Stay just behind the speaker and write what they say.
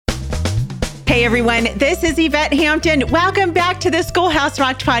Hey everyone, this is Yvette Hampton. Welcome back to the Schoolhouse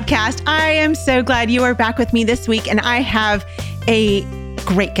Rocked podcast. I am so glad you are back with me this week, and I have a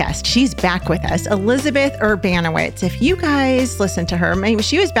great guest. She's back with us, Elizabeth Urbanowicz. If you guys listen to her, maybe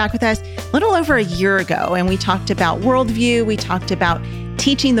she was back with us a little over a year ago, and we talked about worldview. We talked about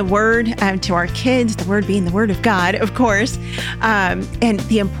teaching the word to our kids, the word being the word of God, of course, and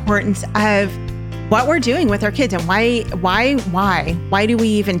the importance of what we're doing with our kids and why do we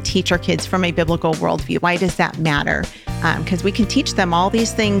even teach our kids from a biblical worldview? Why does that matter? Because we can teach them all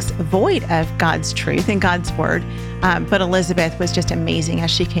these things void of God's truth and God's word. But Elizabeth was just amazing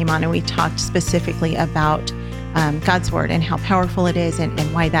as she came on, and we talked specifically about God's word and how powerful it is, and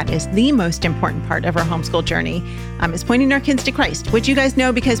why that is the most important part of our homeschool journey, is pointing our kids to Christ, which you guys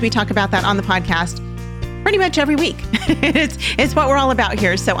know because we talk about that on the podcast pretty much every week. It's what we're all about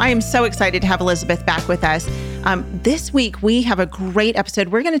here. So I am so excited to have Elizabeth back with us. This week, we have a great episode.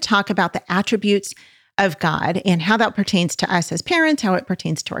 We're going to talk about the attributes of God and how that pertains to us as parents, how it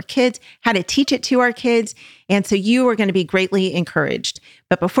pertains to our kids, how to teach it to our kids. And so you are going to be greatly encouraged.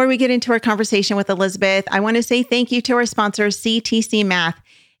 But before we get into our conversation with Elizabeth, I want to say thank you to our sponsor, CTC Math.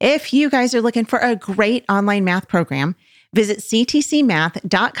 If you guys are looking for a great online math program, visit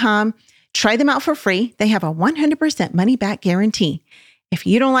ctcmath.com. Try them out for free. They have a 100% money back guarantee. If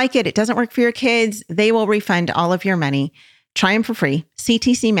you don't like it, it doesn't work for your kids, they will refund all of your money. Try them for free,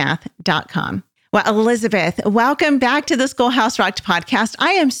 ctcmath.com. Well, Elizabeth, welcome back to the Schoolhouse Rocked podcast. I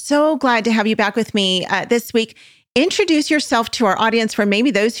am so glad to have you back with me this week. Introduce yourself to our audience for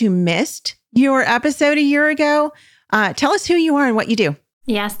maybe those who missed your episode a year ago. Tell us who you are and what you do.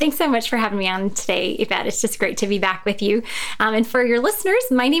 Yes, thanks so much for having me on today, Yvette. It's just great to be back with you. And for your listeners,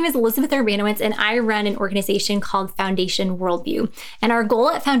 my name is Elizabeth Urbanowicz, and I run an organization called Foundation Worldview. And our goal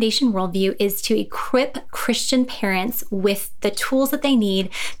at Foundation Worldview is to equip Christian parents with the tools that they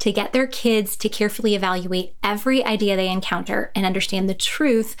need to get their kids to carefully evaluate every idea they encounter and understand the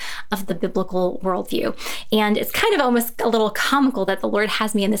truth of the biblical worldview. And it's kind of almost a little comical that the Lord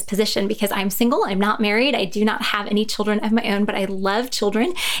has me in this position because I'm single, I'm not married, I do not have any children of my own, but I love children.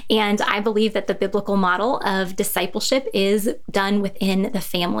 And I believe that the biblical model of discipleship is done within the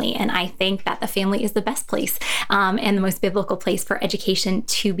family. And I think that the family is the best place and the most biblical place for education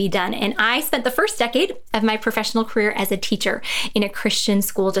to be done. And I spent the first decade of my professional career as a teacher in a Christian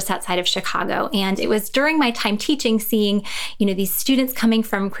school just outside of Chicago. And it was during my time teaching, seeing, these students coming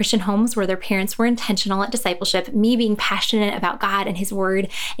from Christian homes where their parents were intentional at discipleship, me being passionate about God and his word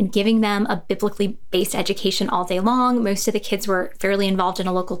and giving them a biblically based education all day long. Most of the kids were fairly involved in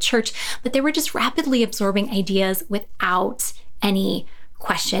a local church, but they were just rapidly absorbing ideas without any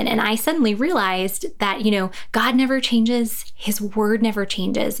question. And I suddenly realized that, God never changes, his word never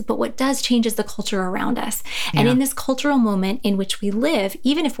changes, but what does change is the culture around us. Yeah. And in this cultural moment in which we live,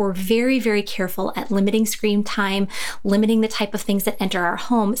 even if we're very, very careful at limiting screen time, limiting the type of things that enter our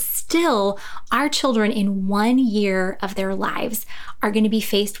home, still our children in 1 year of their lives are going to be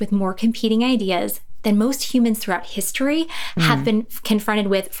faced with more competing ideas than most humans throughout history have been confronted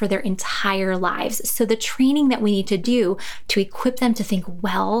with for their entire lives. So the training that we need to do to equip them to think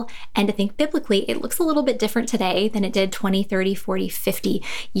well and to think biblically, it looks a little bit different today than it did 20, 30, 40, 50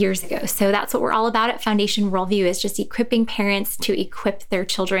 years ago. So that's what we're all about at Foundation Worldview, is just equipping parents to equip their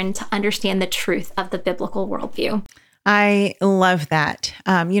children to understand the truth of the biblical worldview. I love that.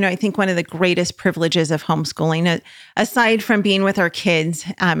 I think one of the greatest privileges of homeschooling, aside from being with our kids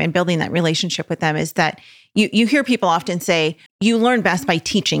and building that relationship with them, is that you hear people often say, you learn best by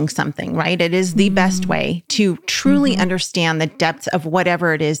teaching something, right? It is the best way to truly understand the depths of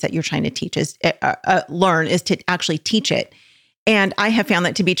whatever it is that you're trying to teach, learn is to actually teach it. And I have found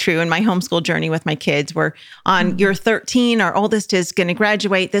that to be true in my homeschool journey with my kids. We're on year 13. Our oldest is going to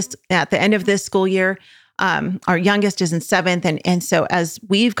graduate at the end of this school year. Our youngest is in 7th. And so as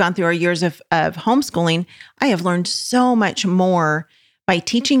we've gone through our years of homeschooling, I have learned so much more by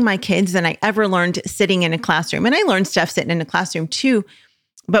teaching my kids than I ever learned sitting in a classroom. And I learned stuff sitting in a classroom too,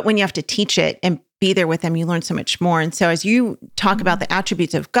 but when you have to teach it and be there with them, you learn so much more. And so as you talk about the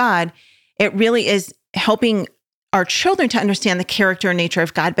attributes of God, it really is helping our children to understand the character and nature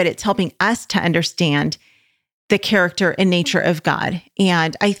of God, but it's helping us to understand the character and nature of God.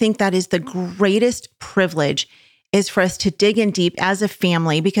 And I think that is the greatest privilege, is for us to dig in deep as a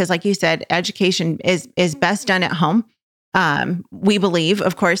family, because like you said, education is best done at home. We believe,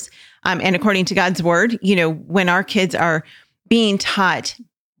 of course, and according to God's word, when our kids are being taught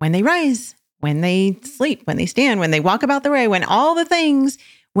when they rise, when they sleep, when they stand, when they walk about the way, when all the things,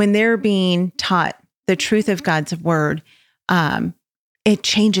 when they're being taught the truth of God's word, it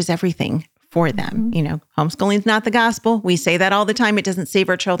changes everything for them. Homeschooling is not the gospel. We say that all the time. It doesn't save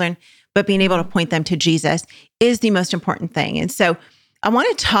our children, but being able to point them to Jesus is the most important thing. And so I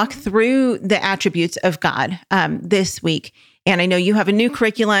want to talk through the attributes of God this week. And I know you have a new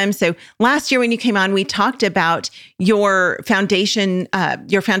curriculum. So last year when you came on, we talked about your foundation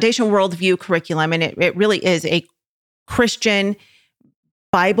worldview curriculum. And it really is a Christian,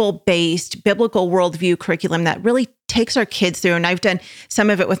 Bible-based, biblical worldview curriculum that really takes our kids through. And I've done some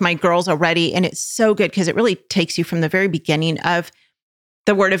of it with my girls already. And it's so good because it really takes you from the very beginning of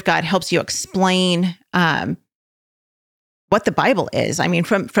the Word of God, helps you explain what the Bible is. I mean,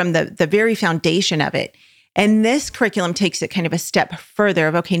 from the very foundation of it. And this curriculum takes it kind of a step further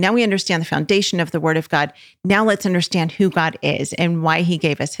of, okay, now we understand the foundation of the Word of God. Now let's understand who God is and why he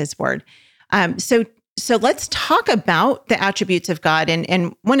gave us his word. So let's talk about the attributes of God.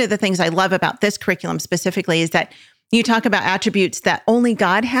 And one of the things I love about this curriculum specifically is that you talk about attributes that only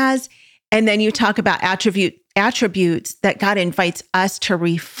God has, and then you talk about attributes that God invites us to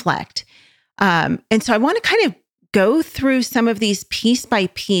reflect. And so I want to kind of go through some of these piece by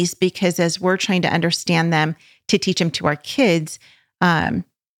piece, because as we're trying to understand them to teach them to our kids,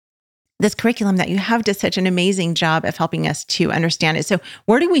 this curriculum that you have does such an amazing job of helping us to understand it. So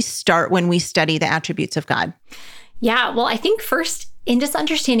where do we start when we study the attributes of God? Yeah, well, I think first in just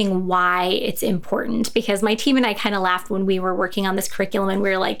understanding why it's important, because my team and I kind of laughed when we were working on this curriculum and we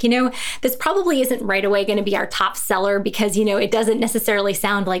were like, this probably isn't right away going to be our top seller because, it doesn't necessarily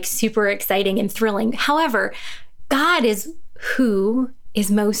sound like super exciting and thrilling. However, God is who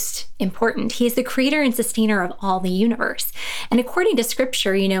is most important. He is the creator and sustainer of all the universe. And according to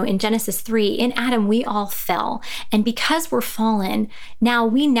scripture, in Genesis 3, in Adam, we all fell. And because we're fallen, now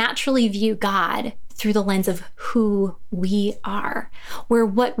we naturally view God through the lens of who we are, where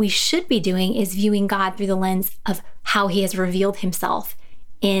what we should be doing is viewing God through the lens of how he has revealed himself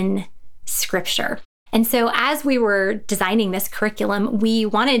in scripture. And so as we were designing this curriculum, we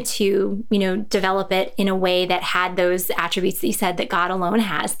wanted to, develop it in a way that had those attributes that you said that God alone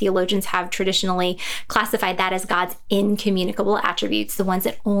has. Theologians have traditionally classified that as God's incommunicable attributes, the ones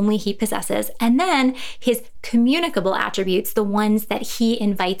that only he possesses, and then his communicable attributes, the ones that he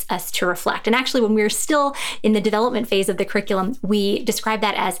invites us to reflect. And actually, when we were still in the development phase of the curriculum, we described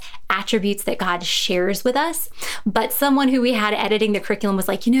that as attributes that God shares with us. But someone who we had editing the curriculum was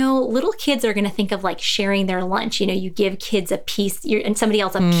like, little kids are going to think of like sharing their lunch. You give kids a piece and somebody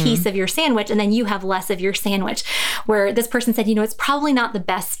else a piece of your sandwich, and then you have less of your sandwich. Where this person said, it's probably not the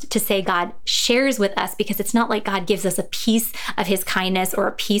best to say God shares with us, because it's not like God gives us a piece of his kindness or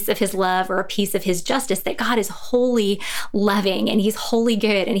a piece of his love or a piece of his justice, that God is wholly loving and he's wholly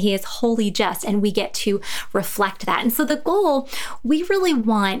good and he is wholly just, and we get to reflect that. And so the goal, we really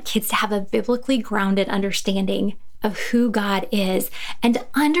want kids to have a biblically grounded understanding of who God is and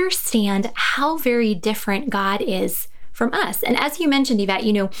understand how very different God is from us. And as you mentioned, Yvette,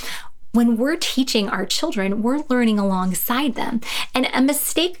 when we're teaching our children, we're learning alongside them. And a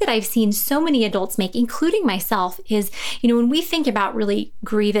mistake that I've seen so many adults make, including myself, is, when we think about really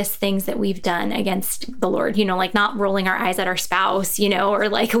grievous things that we've done against the Lord, like not rolling our eyes at our spouse, or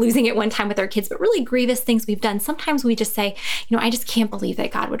like losing it one time with our kids, but really grievous things we've done. Sometimes we just say, I just can't believe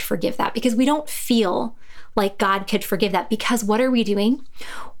that God would forgive that, because we don't feel like God could forgive that. Because what are we doing?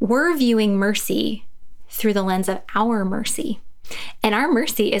 We're viewing mercy through the lens of our mercy. And our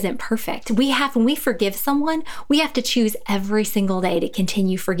mercy isn't perfect. When we forgive someone, we have to choose every single day to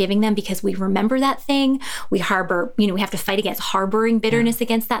continue forgiving them, because we remember that thing. We harbor, we have to fight against harboring bitterness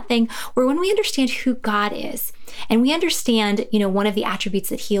against that thing. Where when we understand who God is, and we understand, one of the attributes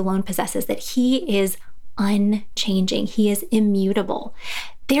that he alone possesses, that he is unchanging, he is immutable.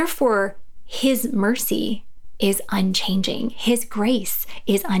 Therefore, his mercy is unchanging. His grace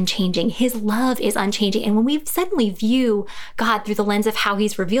is unchanging. His love is unchanging. And when we suddenly view God through the lens of how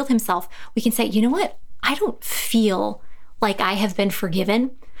he's revealed himself, we can say, you know what? I don't feel like I have been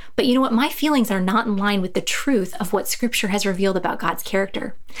forgiven, but you know what? My feelings are not in line with the truth of what scripture has revealed about God's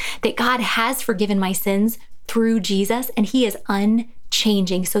character. That God has forgiven my sins through Jesus, and he is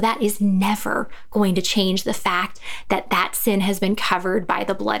unchanging. So that is never going to change the fact that that sin has been covered by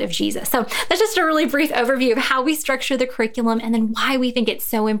the blood of Jesus. So that's just a really brief overview of how we structure the curriculum, and then why we think it's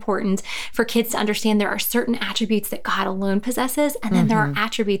so important for kids to understand there are certain attributes that God alone possesses, and then there are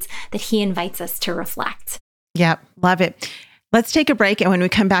attributes that he invites us to reflect. Yep, love it. Let's take a break, and when we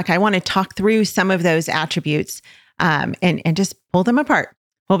come back, I want to talk through some of those attributes and just pull them apart.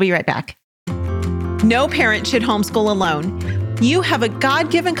 We'll be right back. No parent should homeschool alone. You have a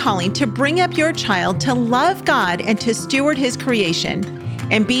God-given calling to bring up your child to love God and to steward his creation.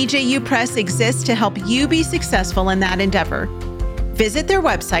 And BJU Press exists to help you be successful in that endeavor. Visit their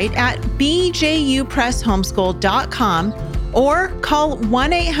website at bjupresshomeschool.com or call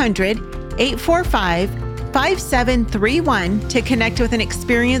 1-800-845-5731 to connect with an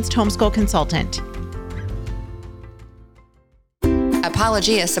experienced homeschool consultant.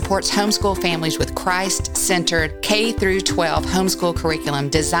 Apologia supports homeschool families with Christ-centered K-12 homeschool curriculum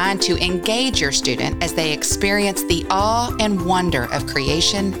designed to engage your student as they experience the awe and wonder of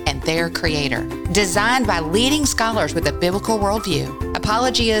creation and their creator. Designed by leading scholars with a biblical worldview,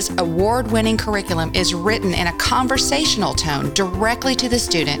 Apologia's award-winning curriculum is written in a conversational tone directly to the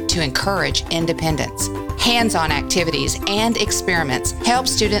student to encourage independence. Hands-on activities and experiments help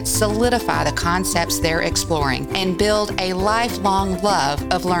students solidify the concepts they're exploring and build a lifelong love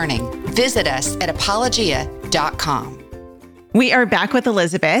of learning. Visit us at apologia.com. We are back with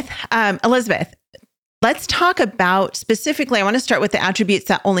Elizabeth. Elizabeth, let's talk about specifically, I want to start with the attributes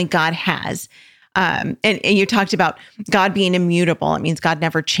that only God has. And you talked about God being immutable. It means God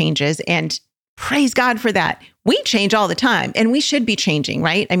never changes. And praise God for that. We change all the time and we should be changing,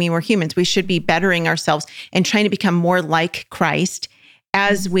 right? I mean, we're humans. We should be bettering ourselves and trying to become more like Christ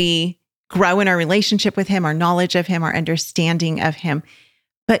as we grow in our relationship with him, our knowledge of him, our understanding of him.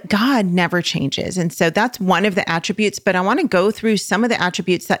 But God never changes. And so that's one of the attributes. But I want to go through some of the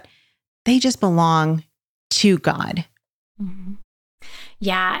attributes that they just belong to God. Mm-hmm.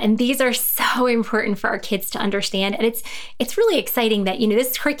 Yeah, and these are so important for our kids to understand. And it's really exciting that,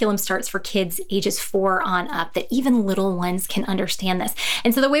 this curriculum starts for kids ages 4 on up, that even little ones can understand this.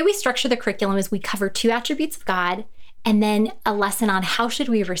 And so the way we structure the curriculum is we cover 2 attributes of God and then a lesson on how should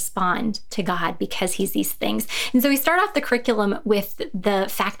we respond to God because he's these things. And so we start off the curriculum with the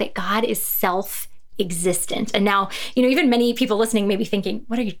fact that God is self-existent. And now, even many people listening may be thinking,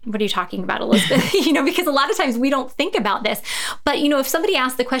 what are you talking about, Elizabeth? Because a lot of times we don't think about this. But, if somebody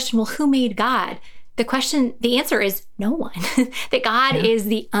asks the question, well, who made God? The answer is no one. That God is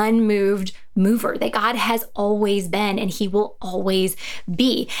the unmoved mover, that God has always been and he will always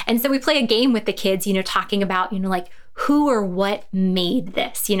be. And so we play a game with the kids, talking about, like, who or what made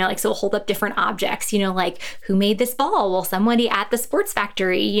this, so we'll hold up different objects, like who made this ball? Well, somebody at the sports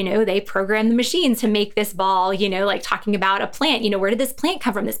factory, they programmed the machines to make this ball, like talking about a plant, where did this plant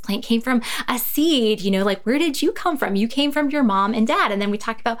come from? This plant came from a seed, like where did you come from? You came from your mom and dad. And then we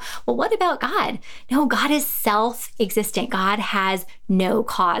talk about, well, what about God? No, God is self-existent. God has no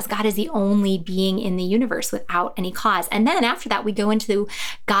cause. God is the only being in the universe without any cause. And then after that, we go into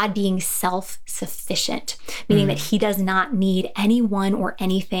God being self-sufficient, meaning that he does not need anyone or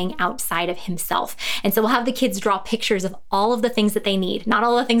anything outside of himself. And so we'll have the kids draw pictures of all of the things that they need, not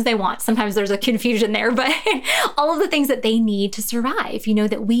all the things they want. Sometimes there's a confusion there, but all of the things that they need to survive.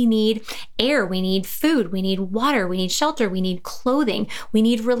 That we need air, we need food, we need water, we need shelter, we need clothing, we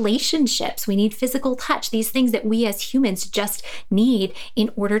need relationships, we need physical touch, these things that we as humans just need in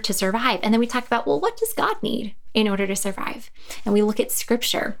order to survive. And then we talk about, well, what does God need in order to survive? And we look at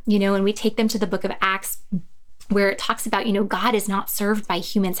scripture, and we take them to the book of Acts, where it talks about, God is not served by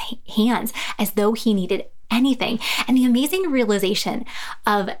humans' hands as though he needed anything. And the amazing realization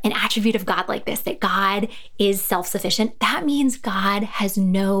of an attribute of God like this, that God is self-sufficient, that means God has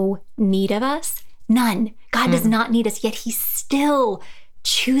no need of us, none. God does not need us, yet he still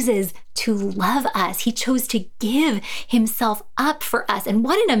chooses to love us. He chose to give himself up for us. And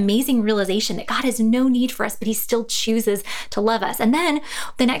what an amazing realization that God has no need for us, but he still chooses to love us. And then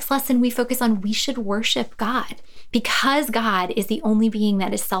the next lesson we focus on, we should worship God because God is the only being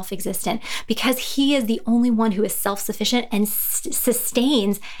that is self-existent, because he is the only one who is self-sufficient and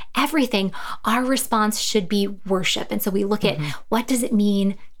sustains everything. Our response should be worship. And so we look at what does it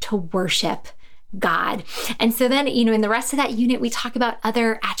mean to worship God. And so then, in the rest of that unit, we talk about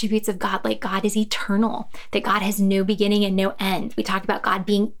other attributes of God, like God is eternal, that God has no beginning and no end. We talk about God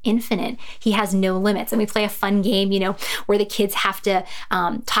being infinite. He has no limits. And we play a fun game, where the kids have to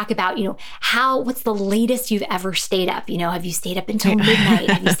talk about, what's the latest you've ever stayed up? Have you stayed up until midnight?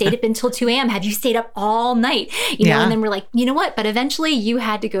 Have you stayed up until 2 a.m.? Have you stayed up all night? And then we're like, you know what? But eventually you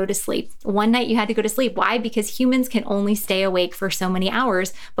had to go to sleep. One night you had to go to sleep. Why? Because humans can only stay awake for so many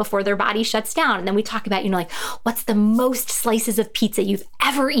hours before their body shuts down. And then we talk about, what's the most slices of pizza you've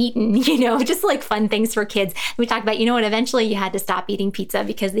ever eaten, just like fun things for kids. And we talk about, eventually you had to stop eating pizza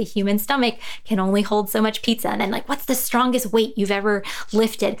because the human stomach can only hold so much pizza. And then what's the strongest weight you've ever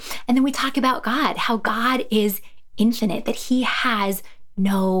lifted? And then we talk about God, how God is infinite, that he has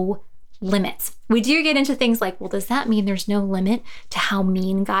no limits. We do get into things like, well, does that mean there's no limit to how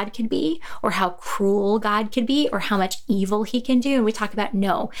mean God could be, or how cruel God could be, or how much evil he can do? And we talk about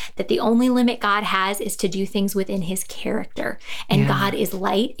no, that the only limit God has is to do things within his character. And God is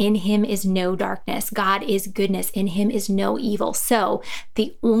light, in him is no darkness. God is goodness, in him is no evil. So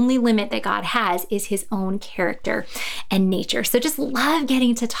the only limit that God has is his own character and nature. So just love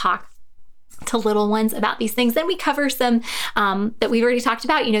getting to talk to little ones about these things. Then we cover some that we've already talked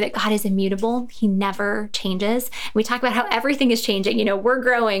about, that God is immutable. He never changes. And we talk about how everything is changing. We're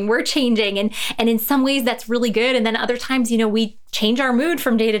growing, we're changing. And in some ways that's really good. And then other times, we change our mood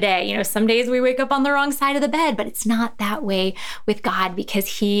from day to day. Some days we wake up on the wrong side of the bed, but it's not that way with God,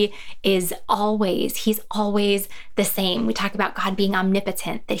 because he's always the same. We talk about God being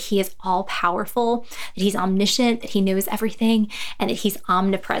omnipotent, that he is all powerful, that he's omniscient, that he knows everything, and that he's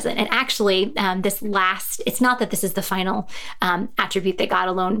omnipresent. And actually, it's not that this is the final attribute that God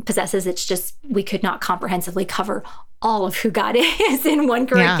alone possesses. It's just, we could not comprehensively cover all of who God is in one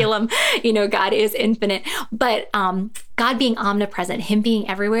curriculum. Yeah. God is infinite, but God being omnipresent, him being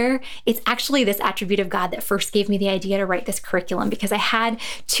everywhere, it's actually this attribute of God that first gave me the idea to write this curriculum, because I had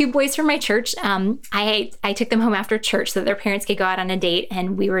two boys from my church. I took them home after church so that their parents could go out on a date,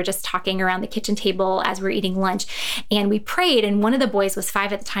 and we were just talking around the kitchen table as we were eating lunch, and we prayed, and one of the boys was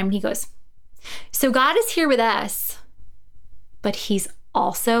 5 at the time, and he goes, "So God is here with us, but he's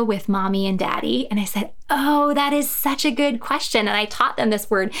also with mommy and daddy?" And I said, "Oh, that is such a good question." And I taught them this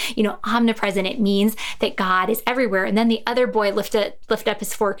word, omnipresent. It means that God is everywhere. And then the other boy lifted up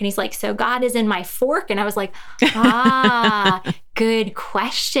his fork, and he's like, "So God is in my fork?" And I was like, good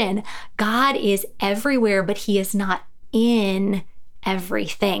question. God is everywhere, but he is not in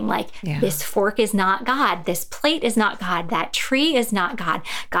everything. This fork is not God. This plate is not God. That tree is not God.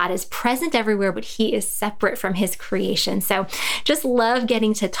 God is present everywhere, but he is separate from his creation. So just love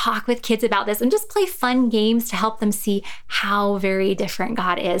getting to talk with kids about this and just play fun games to help them see how very different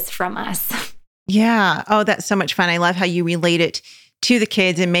God is from us. Yeah. Oh, that's so much fun. I love how you relate it to the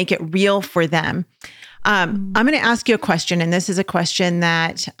kids and make it real for them. I'm going to ask you a question, and this is a question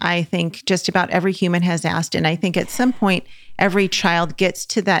that I think just about every human has asked. And I think at some point, every child gets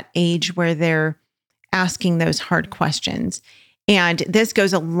to that age where they're asking those hard questions. And this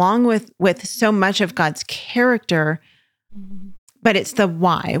goes along with so much of God's character, but it's the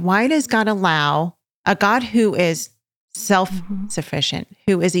why. Why does God allow a God who is self-sufficient,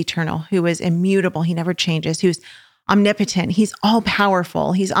 who is eternal, who is immutable, he never changes, who's omnipotent, he's all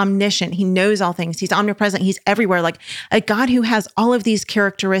powerful, he's omniscient, he knows all things, he's omnipresent, he's everywhere, like a God who has all of these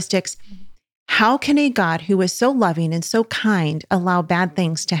characteristics? How can a God who is so loving and so kind allow bad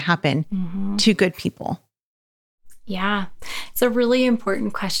things to happen to good people? Yeah, it's a really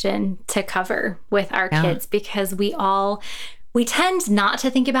important question to cover with our kids, because we tend not to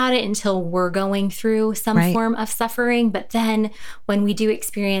think about it until we're going through some form of suffering. But then when we do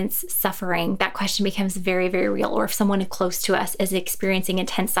experience suffering, that question becomes very, very real. Or if someone close to us is experiencing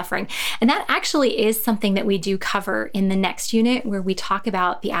intense suffering. And that actually is something that we do cover in the next unit, where we talk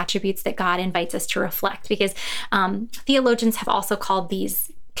about the attributes that God invites us to reflect. Because theologians have also called these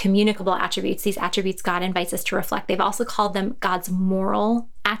communicable attributes, these attributes God invites us to reflect. They've also called them God's moral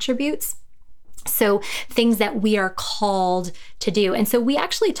attributes. So things that we are called to do. And so we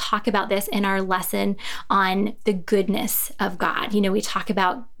actually talk about this in our lesson on the goodness of God. We talk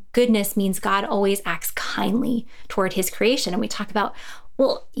about goodness means God always acts kindly toward his creation. And we talk about,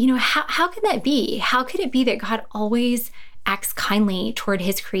 well, how can that be? How could it be that God always acts kindly toward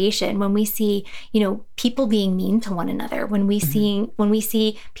his creation when we see, people being mean to one another, when we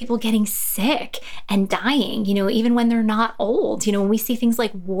see people getting sick and dying, even when they're not old, when we see things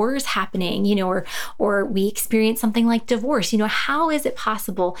like wars happening, or we experience something like divorce, how is it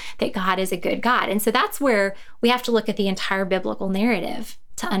possible that God is a good God? And so that's where we have to look at the entire biblical narrative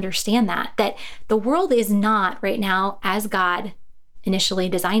to understand that the world is not right now as God initially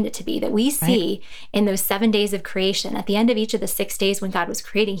designed it to be, that we see in those 7 days of creation. At the end of each of the 6 days when God was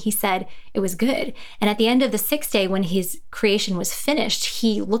creating, he said it was good. And at the end of the 6th day, when his creation was finished,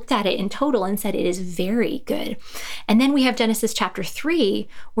 he looked at it in total and said it is very good. And then we have Genesis chapter 3,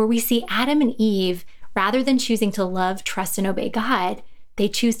 where we see Adam and Eve, rather than choosing to love, trust, and obey God, they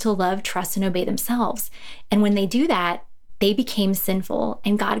choose to love, trust, and obey themselves. And when they do that, they became sinful,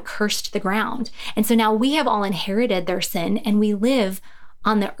 and God cursed the ground. And so now we have all inherited their sin, and we live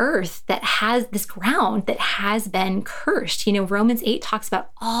on the earth that has this ground that has been cursed. Romans 8 talks about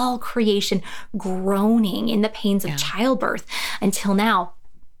all creation groaning in the pains of childbirth until now.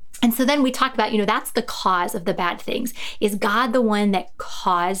 And so then we talk about, that's the cause of the bad things. Is God the one that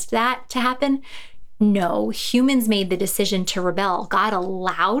caused that to happen? No, humans made the decision to rebel. God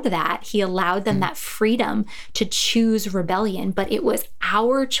allowed that. He allowed them that freedom to choose rebellion, but it was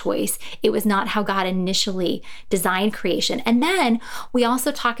our choice. It was not how God initially designed creation. And then we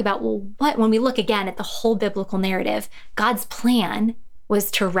also talk about, when we look again at the whole biblical narrative, God's plan was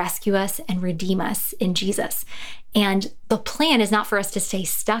to rescue us and redeem us in Jesus. And the plan is not for us to stay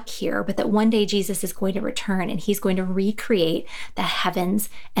stuck here, but that one day Jesus is going to return and he's going to recreate the heavens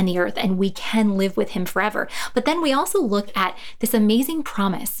and the earth, and we can live with him forever. But then we also look at this amazing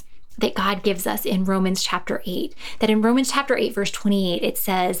promise that God gives us in Romans chapter 8, that in Romans chapter 8, verse 28, it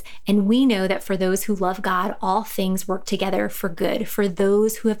says, "And we know that for those who love God, all things work together for good, for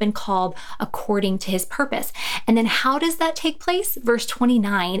those who have been called according to his purpose." And then how does that take place? Verse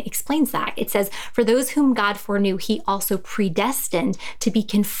 29 explains that. It says, "For those whom God foreknew, he also predestined to be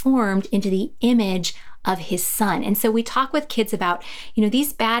conformed into the image of his son." And so we talk with kids about,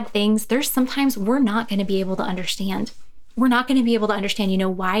 these bad things, there's sometimes we're not going to be able to understand. We're not going to be able to understand,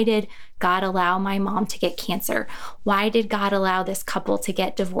 why did God allow my mom to get cancer? Why did God allow this couple to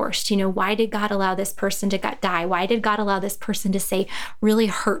get divorced? Why did God allow this person to die? Why did God allow this person to say really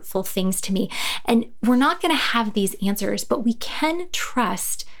hurtful things to me? And we're not going to have these answers, but we can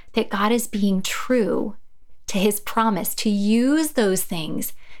trust that God is being true to his promise to use those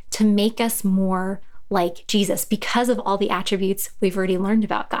things to make us more like Jesus because of all the attributes we've already learned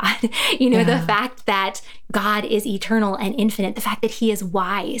about God. The fact that God is eternal and infinite, the fact that he is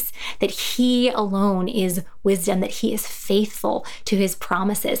wise, that he alone is wisdom, that he is faithful to his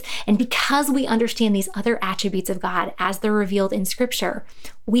promises. And because we understand these other attributes of God as they're revealed in Scripture,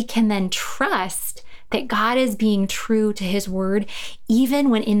 we can then trust that God is being true to his word, even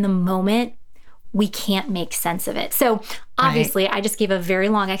when in the moment we can't make sense of it. So obviously, I just gave a very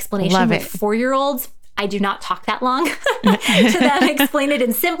long explanation. With 4-year-olds, I do not talk that long to them, explain it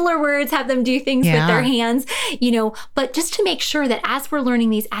in simpler words, have them do things with their hands, but just to make sure that as we're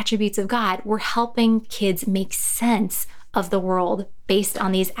learning these attributes of God, we're helping kids make sense of the world based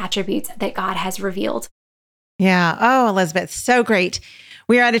on these attributes that God has revealed. Yeah. Oh, Elizabeth, so great.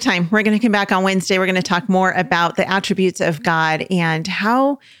 We're out of time. We're going to come back on Wednesday. We're going to talk more about the attributes of God and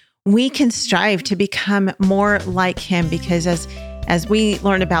how we can strive to become more like him, because as we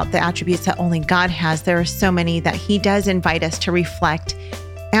learn about the attributes that only God has, there are so many that he does invite us to reflect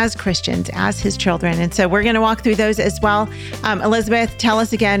as Christians, as his children. And so we're going to walk through those as well. Elizabeth, tell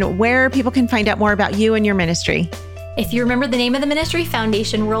us again where people can find out more about you and your ministry. If you remember the name of the ministry,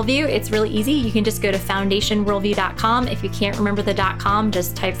 Foundation Worldview, it's really easy. You can just go to foundationworldview.com. If you can't remember the .com,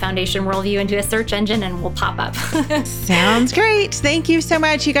 just type Foundation Worldview into a search engine and we'll pop up. Sounds great. Thank you so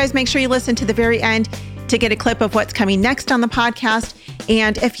much. You guys make sure you listen to the very end to get a clip of what's coming next on the podcast.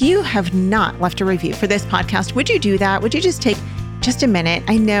 And if you have not left a review for this podcast, would you do that? Would you just take just a minute?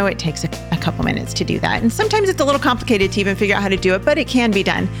 I know it takes a couple minutes to do that. And sometimes it's a little complicated to even figure out how to do it, but it can be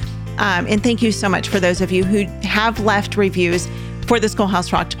done. And thank you so much for those of you who have left reviews for the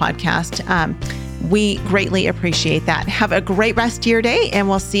Schoolhouse Rocked podcast. We greatly appreciate that. Have a great rest of your day, and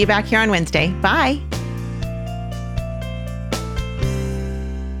we'll see you back here on Wednesday. Bye.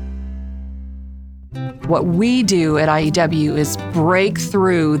 What we do at IEW is break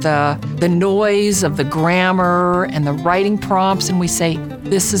through the noise of the grammar and the writing prompts, and we say,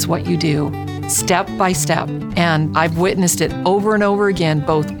 this is what you do, step by step. And I've witnessed it over and over again,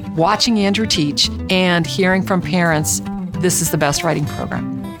 both watching Andrew teach and hearing from parents, this is the best writing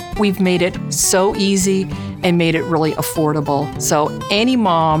program. We've made it so easy and made it really affordable. So any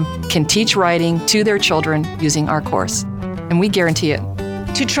mom can teach writing to their children using our course, and we guarantee it.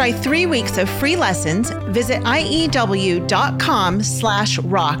 To try 3 weeks of free lessons, visit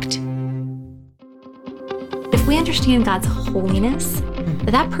IEW.com/rocked. If we understand God's holiness,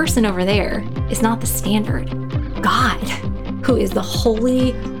 that person over there is not the standard. God, who is the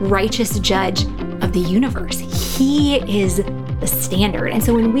holy, righteous judge of the universe, he is the standard. And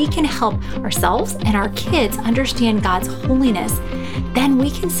so when we can help ourselves and our kids understand God's holiness, then we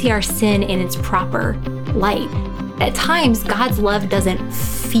can see our sin in its proper light. At times, God's love doesn't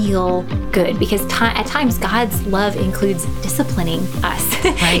feel good because at times God's love includes disciplining us,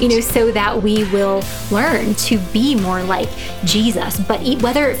 right. So that we will learn to be more like Jesus. But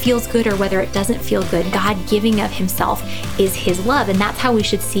whether it feels good or whether it doesn't feel good, God giving of himself is his love. And that's how we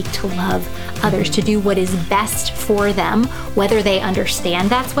should seek to love others, to do what is best for them, whether they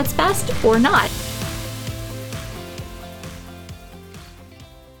understand that's what's best or not.